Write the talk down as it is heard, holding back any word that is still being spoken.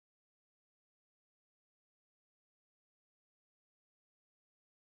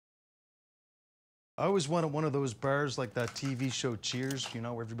I always wanted one of those bars like that TV show Cheers, you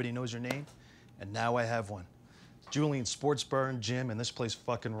know, where everybody knows your name. And now I have one. Julian Sports Bar and Gym, and this place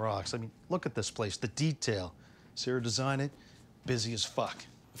fucking rocks. I mean, look at this place, the detail. Sarah designed it, busy as fuck.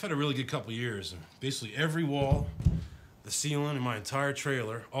 I've had a really good couple years. Basically every wall, the ceiling, and my entire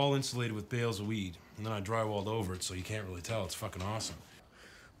trailer, all insulated with bales of weed. And then I drywalled over it so you can't really tell. It's fucking awesome.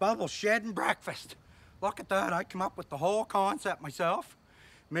 Bubble shed and breakfast. Look at that, I came up with the whole concept myself.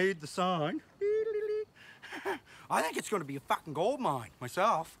 Made the sign. I think it's gonna be a fucking gold mine,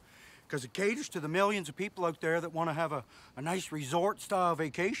 myself, because it caters to the millions of people out there that want to have a nice resort-style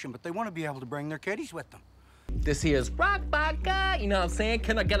vacation, but they want to be able to bring their kiddies with them. This here's rock vodka, you know what I'm saying?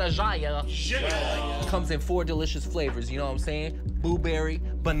 Can I get a Jaya? Jaya. Comes in 4 delicious flavors, you know what I'm saying? Blueberry,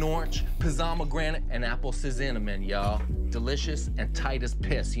 Banorch, pomegranate, and apple cinnamon, y'all. Delicious and tight as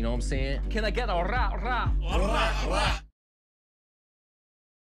piss, you know what I'm saying? Can I get a rah?